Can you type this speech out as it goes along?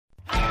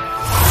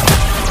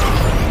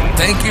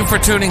Thank you for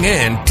tuning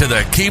in to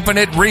the Keeping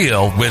It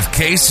Real with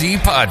KC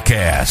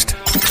podcast,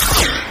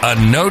 a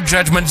no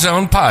judgment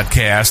zone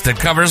podcast that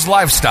covers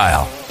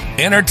lifestyle,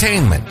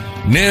 entertainment,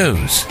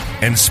 news,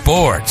 and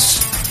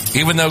sports.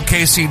 Even though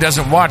KC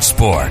doesn't watch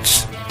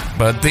sports,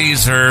 but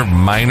these are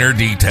minor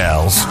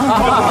details.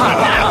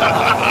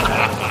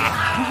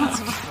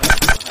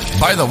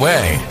 By the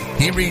way,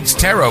 he reads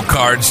tarot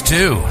cards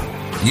too.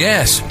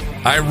 Yes,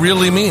 I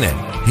really mean it.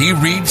 He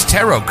reads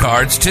tarot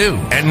cards too.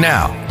 And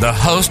now, the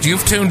host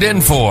you've tuned in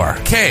for,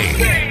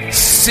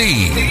 KC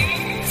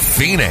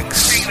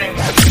Phoenix.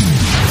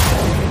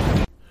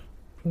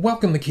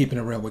 Welcome to Keeping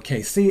It Real with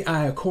KC.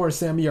 I, of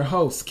course, am your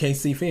host,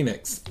 KC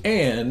Phoenix.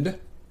 And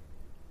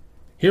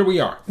here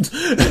we are.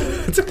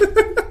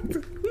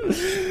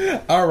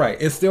 All right,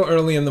 it's still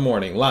early in the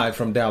morning, live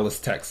from Dallas,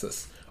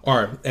 Texas.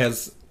 Or,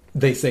 as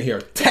they say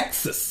here,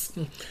 Texas.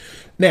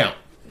 Now,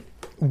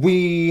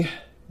 we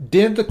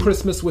did the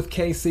Christmas with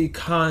KC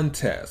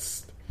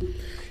contest,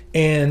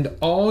 and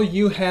all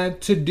you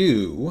had to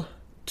do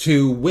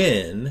to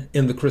win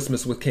in the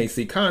Christmas with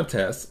KC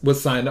contest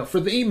was sign up for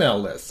the email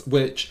list,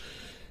 which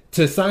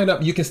to sign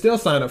up, you can still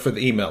sign up for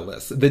the email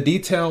list. The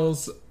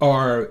details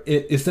are,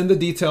 it's in the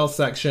details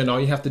section. All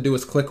you have to do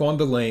is click on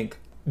the link,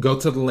 go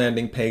to the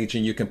landing page,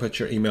 and you can put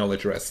your email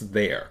address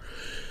there.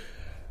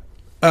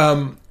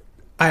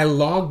 I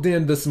logged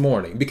in this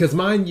morning because,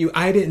 mind you,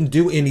 I didn't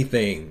do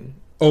anything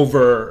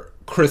over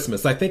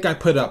Christmas. I think I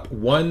put up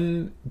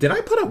did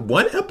I put up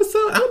one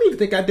episode? I don't even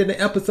think I did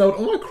an episode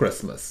on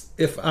Christmas,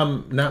 if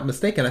I'm not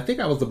mistaken. I think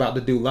I was about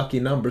to do lucky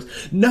numbers.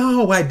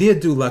 No, I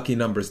did do lucky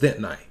numbers,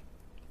 didn't I?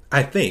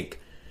 I think.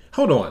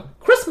 Hold on.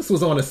 Christmas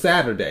was on a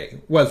Saturday,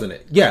 wasn't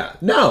it? Yeah.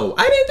 No,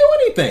 I didn't do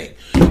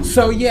anything.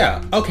 So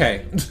yeah,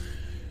 okay.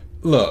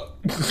 Look.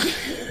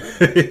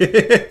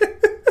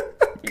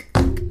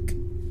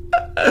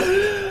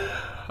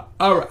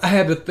 All right, I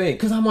had to think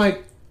because I'm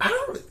like, I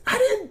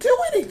didn't do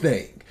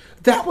anything.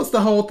 That was the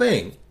whole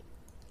thing,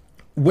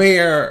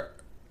 where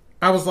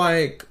I was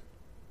like,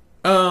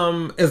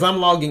 as I'm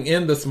logging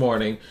in this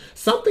morning,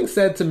 something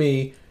said to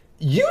me,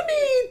 you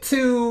need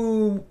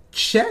to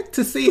check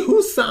to see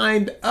who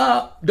signed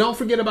up. Don't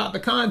forget about the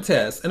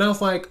contest. And I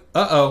was like,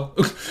 uh-oh,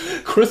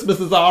 Christmas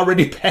is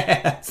already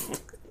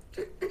passed.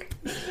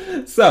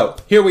 So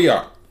here we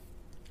are.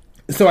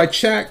 So I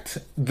checked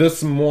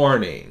this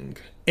morning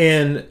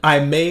and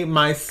I made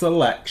my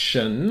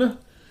selection.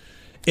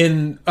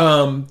 And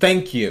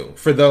thank you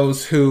for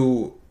those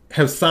who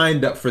have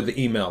signed up for the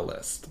email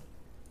list.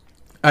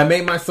 I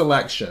made my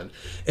selection.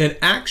 And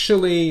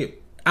actually,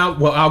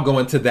 I'll go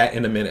into that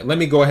in a minute. Let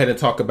me go ahead and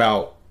talk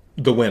about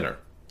the winner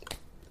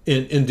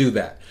and do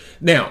that.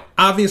 Now,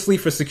 obviously,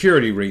 for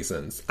security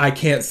reasons, I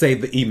can't say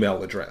the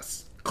email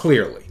address,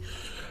 clearly.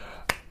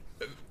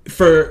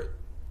 For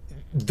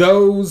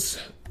those,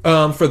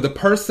 for the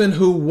person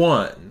who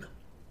won,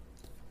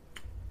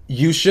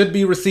 you should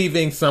be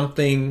receiving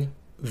something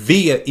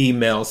via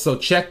email, so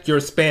check your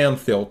spam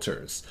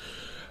filters.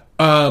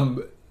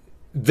 The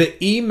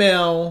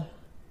email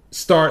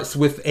starts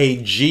with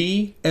a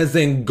G as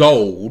in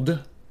gold,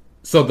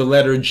 so the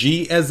letter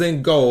G as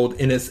in gold,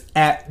 and it's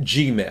at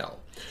Gmail.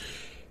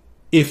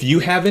 If you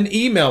have an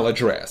email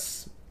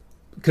address,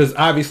 because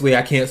obviously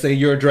I can't say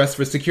your address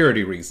for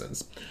security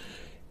reasons,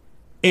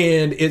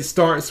 and it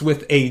starts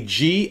with a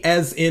G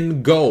as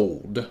in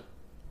gold,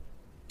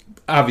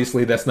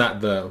 obviously that's not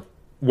the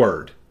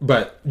word,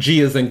 but G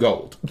is in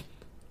gold.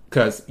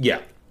 Because,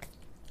 yeah.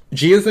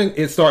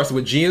 It starts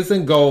with G is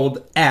in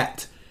gold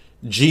at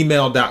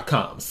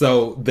gmail.com.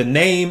 So the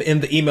name in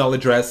the email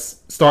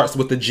address starts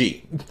with a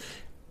G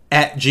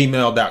at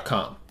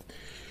gmail.com.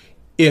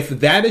 If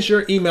that is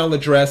your email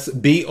address,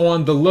 be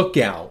on the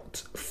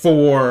lookout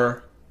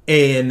for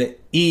an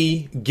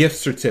e-gift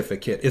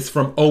certificate. It's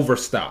from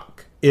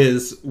Overstock,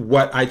 is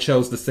what I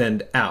chose to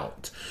send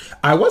out.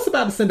 I was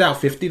about to send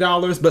out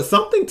 $50, but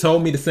something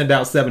told me to send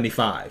out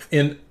 $75.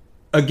 And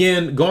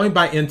again, going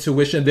by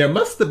intuition, there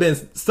must have been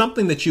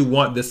something that you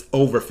want that's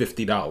over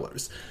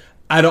 $50.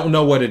 I don't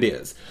know what it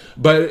is.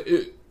 But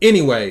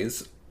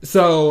anyways,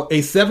 so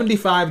a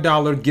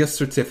 $75 gift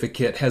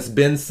certificate has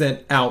been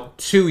sent out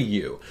to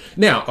you.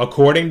 Now,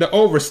 according to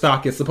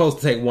Overstock, it's supposed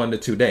to take 1 to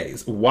 2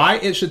 days. Why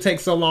it should take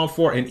so long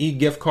for an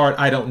e-gift card,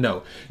 I don't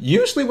know.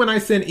 Usually when I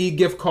send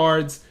e-gift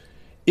cards,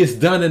 it's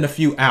done in a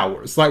few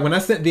hours. Like when I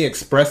sent the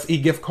Express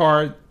e-gift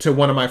card to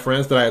one of my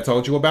friends that I had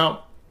told you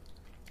about,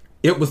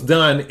 it was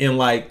done in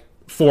like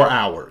 4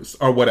 hours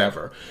or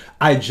whatever.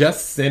 I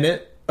just sent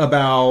it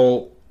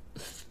about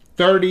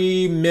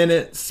 30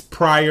 minutes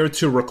prior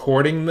to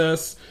recording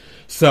this.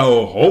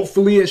 So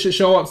hopefully it should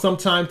show up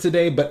sometime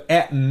today, but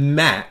at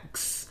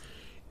max,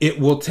 it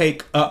will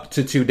take up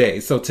to 2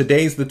 days. So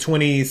today's the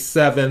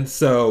 27th,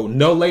 so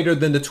no later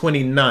than the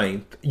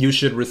 29th, you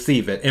should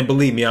receive it. And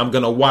believe me, I'm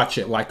going to watch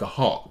it like a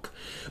hawk.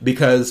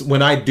 Because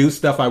when I do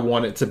stuff, I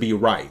want it to be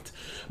right.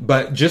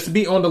 But just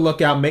be on the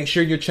lookout. Make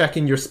sure you're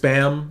checking your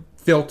spam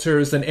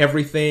filters and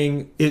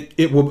everything.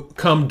 It will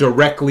come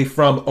directly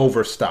from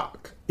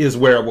Overstock is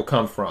where it will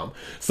come from.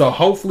 So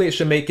hopefully it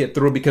should make it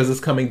through because it's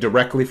coming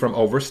directly from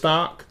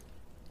Overstock.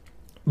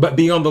 But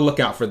be on the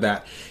lookout for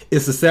that.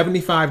 It's a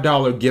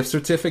 $75 gift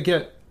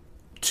certificate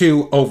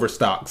to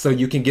Overstock, so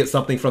you can get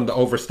something from the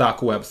Overstock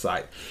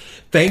website.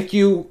 Thank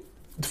you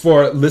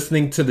for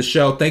listening to the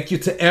show. Thank you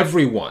to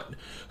everyone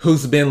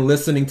who's been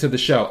listening to the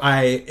show.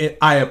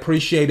 I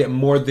appreciate it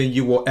more than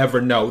you will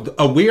ever know.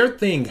 A weird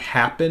thing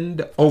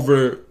happened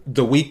over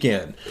the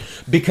weekend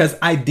because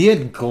I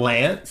did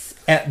glance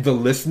at the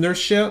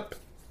listenership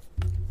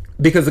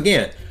because,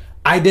 again,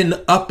 I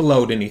didn't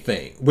upload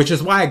anything, which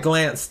is why I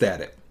glanced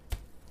at it.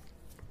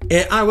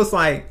 And I was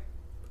like,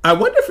 I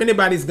wonder if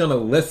anybody's going to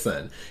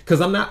listen because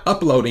I'm not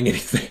uploading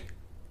anything.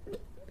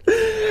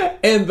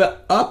 And the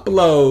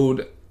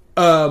upload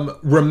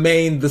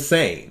remained the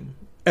same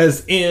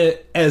as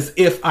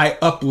if I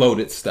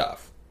uploaded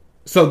stuff.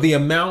 So the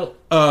amount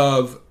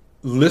of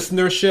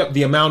listenership,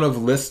 the amount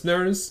of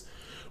listeners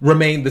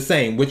remained the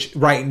same, which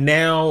right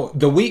now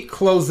the week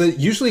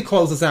usually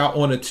closes out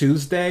on a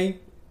Tuesday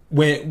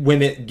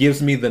when it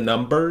gives me the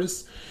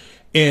numbers.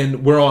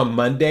 And we're on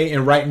Monday,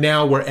 and right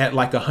now we're at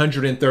like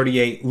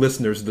 138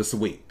 listeners this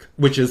week,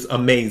 which is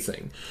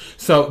amazing.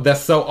 So that's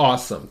so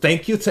awesome.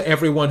 Thank you to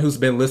everyone who's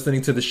been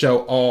listening to the show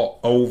all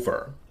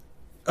over.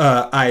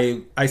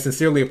 I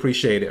sincerely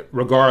appreciate it,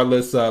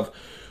 regardless of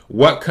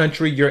what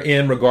country you're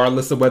in,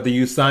 regardless of whether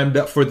you signed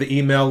up for the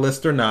email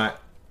list or not.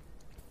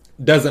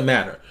 Doesn't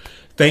matter.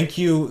 Thank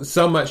you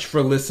so much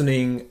for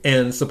listening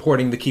and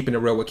supporting the Keeping It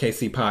Real with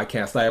KC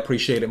podcast. I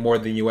appreciate it more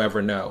than you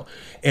ever know.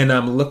 And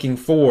I'm looking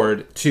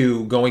forward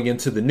to going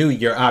into the new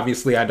year.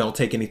 Obviously, I don't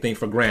take anything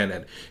for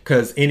granted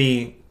because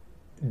any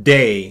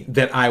day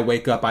that I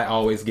wake up, I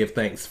always give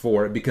thanks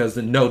for it because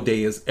no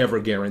day is ever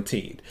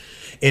guaranteed.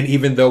 And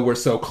even though we're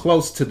so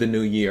close to the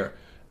new year,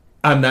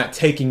 I'm not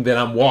taking that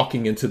I'm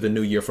walking into the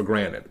new year for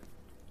granted.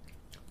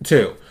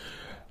 Too.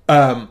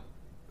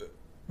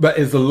 But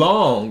as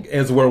long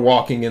as we're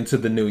walking into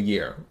the new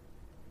year,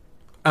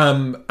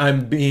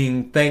 I'm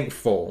being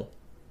thankful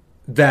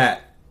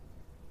that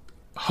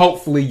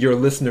hopefully your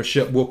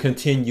listenership will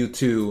continue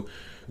to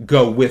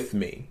go with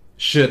me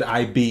should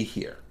I be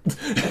here.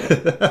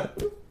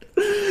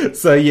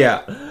 So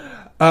yeah,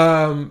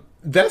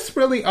 that's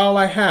really all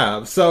I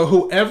have. So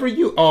whoever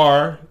you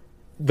are,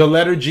 the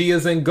letter G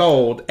is in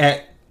gold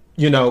at,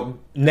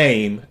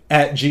 name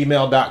at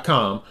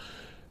gmail.com.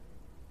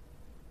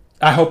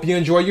 I hope you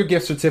enjoy your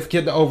gift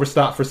certificate to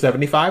Overstock for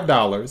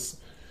 $75.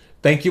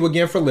 Thank you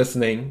again for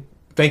listening.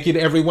 Thank you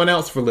to everyone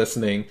else for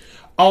listening.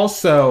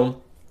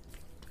 Also,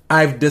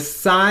 I've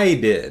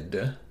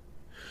decided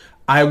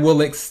I will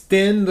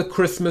extend the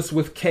Christmas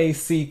with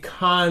KC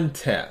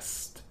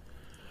contest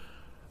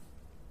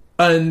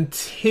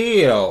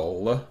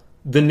until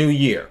the new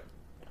year.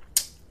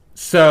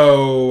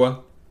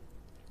 So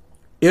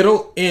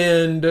it'll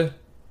end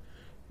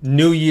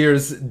New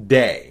Year's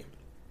Day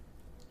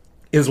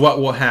is what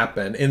will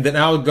happen. And then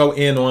I'll go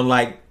in on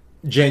like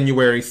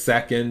January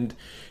 2nd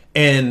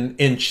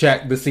and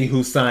check to see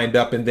who signed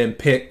up and then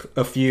pick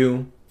a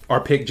few or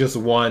pick just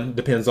one.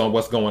 Depends on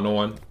what's going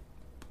on.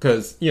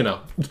 Because,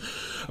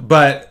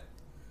 But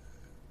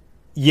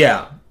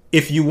yeah,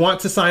 if you want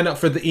to sign up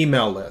for the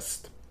email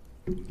list,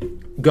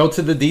 go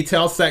to the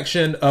details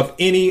section of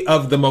any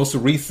of the most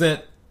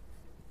recent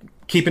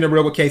Keeping It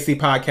Real with KC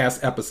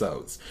podcast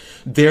episodes.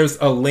 There's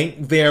a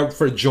link there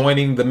for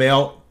joining the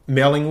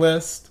mailing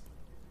list.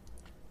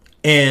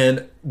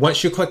 And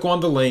once you click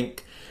on the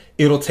link,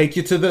 it'll take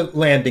you to the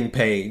landing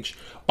page.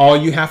 All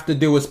you have to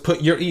do is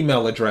put your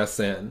email address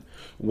in.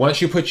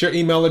 Once you put your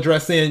email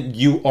address in,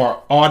 you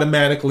are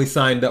automatically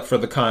signed up for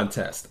the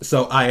contest.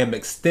 So I am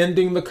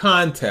extending the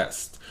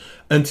contest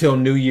until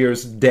New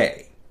Year's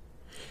Day.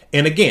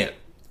 And again,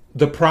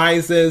 the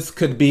prizes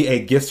could be a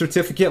gift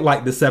certificate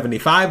like the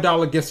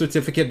 $75 gift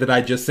certificate that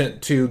I just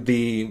sent to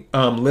the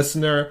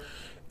listener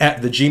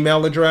at the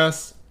Gmail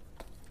address.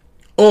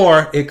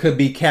 Or it could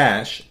be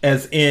cash,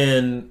 as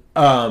in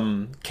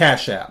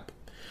Cash App.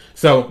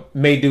 So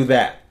may do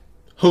that.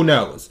 Who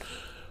knows?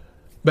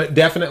 But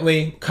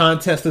definitely,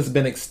 contest has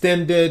been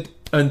extended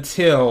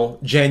until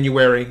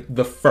January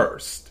the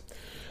 1st.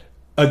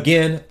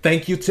 Again,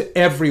 thank you to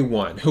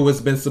everyone who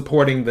has been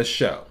supporting the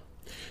show.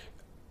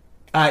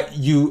 I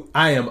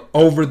am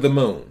over the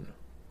moon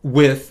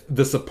with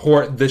the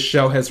support this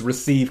show has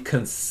received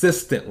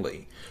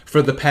consistently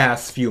for the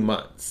past few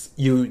months.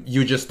 You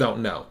just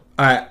don't know.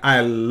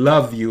 I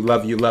love you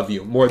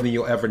more than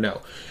you'll ever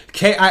know.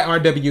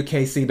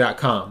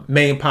 KIRWKC.com,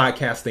 main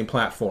podcasting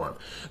platform.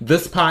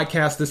 This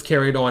podcast is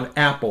carried on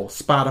Apple,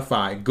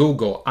 Spotify,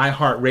 Google,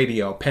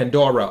 iHeartRadio,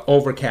 Pandora,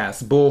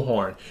 Overcast,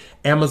 Bullhorn,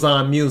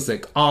 Amazon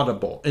Music,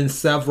 Audible, and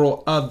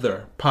several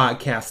other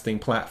podcasting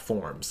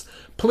platforms.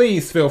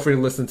 Please feel free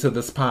to listen to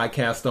this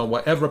podcast on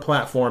whatever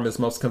platform is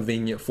most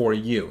convenient for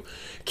you.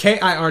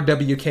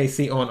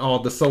 KIRWKC on all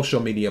the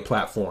social media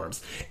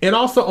platforms. And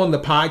also on the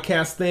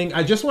podcast thing,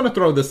 I just want to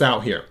throw this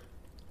out here.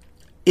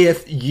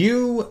 If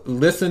you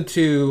listen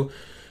to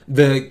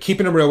the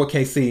Keeping It Real with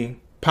KC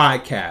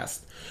podcast,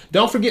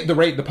 don't forget to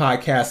rate the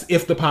podcast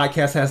if the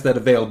podcast has that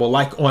available.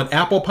 Like on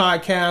Apple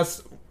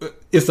Podcasts,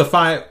 it's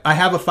I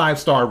have a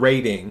 5-star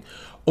rating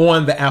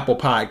on the Apple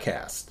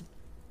Podcast.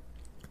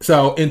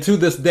 So, and to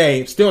this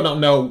day, still don't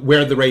know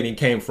where the rating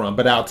came from,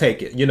 but I'll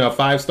take it.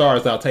 5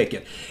 stars, I'll take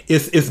it.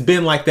 It's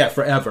been like that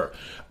forever.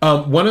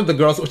 One of the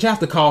girls, which I have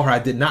to call her, I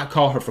did not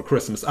call her for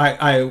Christmas.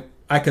 I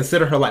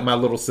consider her like my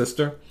little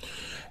sister.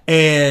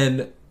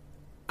 And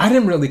I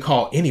didn't really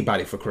call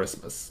anybody for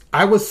Christmas.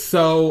 I was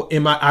so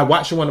I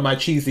watched one of my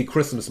cheesy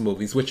Christmas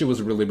movies, which it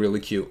was really, really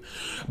cute.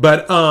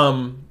 But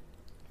I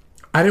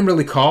didn't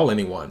really call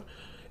anyone.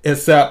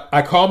 Except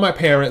I called my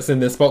parents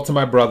and then spoke to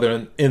my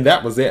brother, and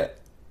that was it.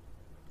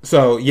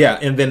 So, yeah,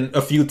 and then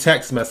a few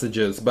text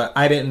messages, but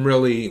I didn't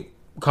really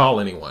call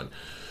anyone.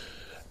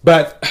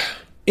 But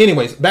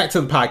anyways, back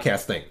to the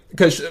podcast thing.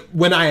 Because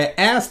when I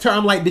asked her,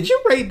 I'm like, did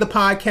you rate the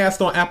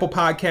podcast on Apple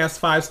Podcasts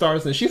 5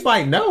 stars? And she's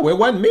like, no, it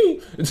wasn't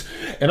me.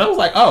 And I was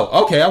like,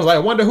 oh, okay. I was like, I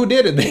wonder who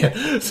did it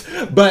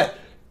then. But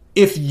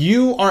if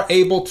you are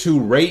able to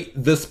rate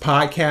this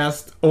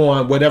podcast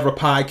on whatever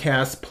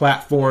podcast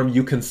platform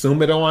you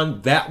consume it on,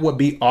 that would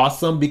be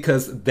awesome,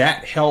 because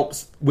that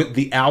helps with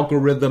the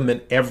algorithm and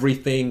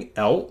everything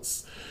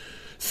else.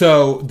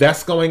 So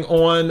that's going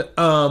on.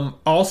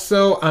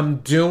 Also, I'm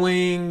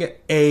doing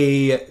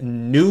a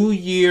New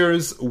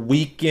Year's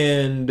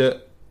weekend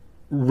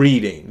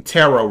reading,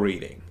 tarot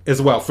reading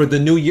as well, for the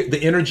new year,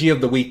 the energy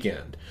of the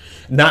weekend.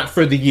 Not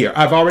for the year.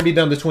 I've already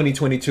done the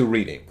 2022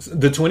 readings.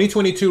 The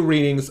 2022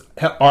 readings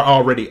are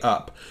already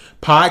up.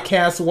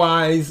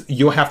 Podcast-wise,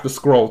 you'll have to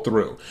scroll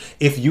through.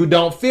 If you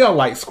don't feel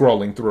like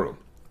scrolling through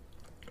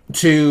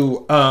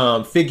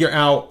to figure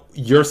out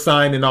your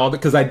sign and all that,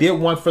 because I did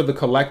one for the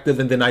collective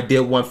and then I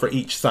did one for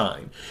each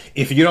sign.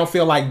 If you don't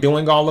feel like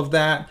doing all of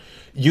that,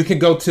 you can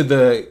go to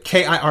the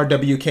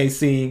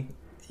KIRWKC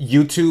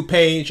YouTube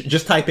page.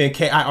 Just type in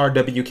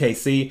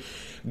KIRWKC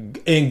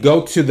and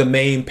go to the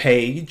main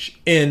page,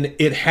 and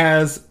it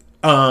has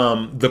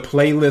the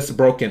playlist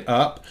broken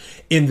up,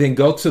 and then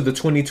go to the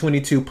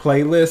 2022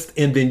 playlist,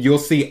 and then you'll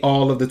see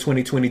all of the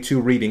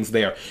 2022 readings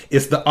there.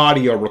 It's the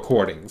audio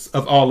recordings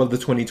of all of the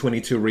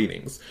 2022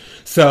 readings.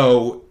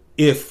 So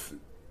if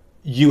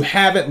you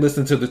haven't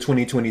listened to the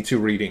 2022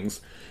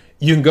 readings,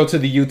 you can go to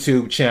the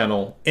YouTube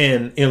channel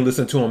and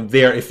listen to them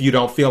there if you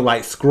don't feel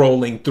like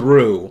scrolling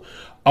through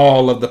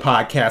all of the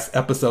podcast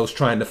episodes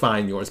trying to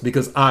find yours,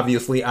 because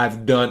obviously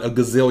I've done a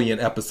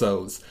gazillion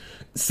episodes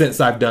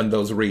since I've done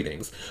those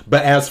readings.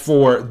 But as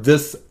for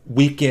this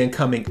weekend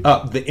coming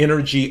up, the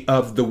energy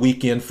of the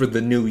weekend for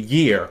the new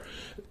year,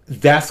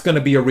 that's going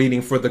to be a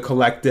reading for the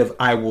collective.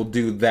 I will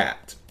do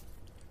that.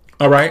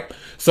 All right.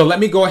 So let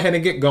me go ahead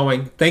and get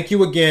going. Thank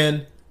you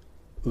again.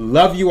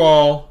 Love you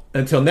all.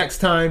 Until next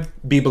time,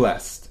 be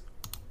blessed.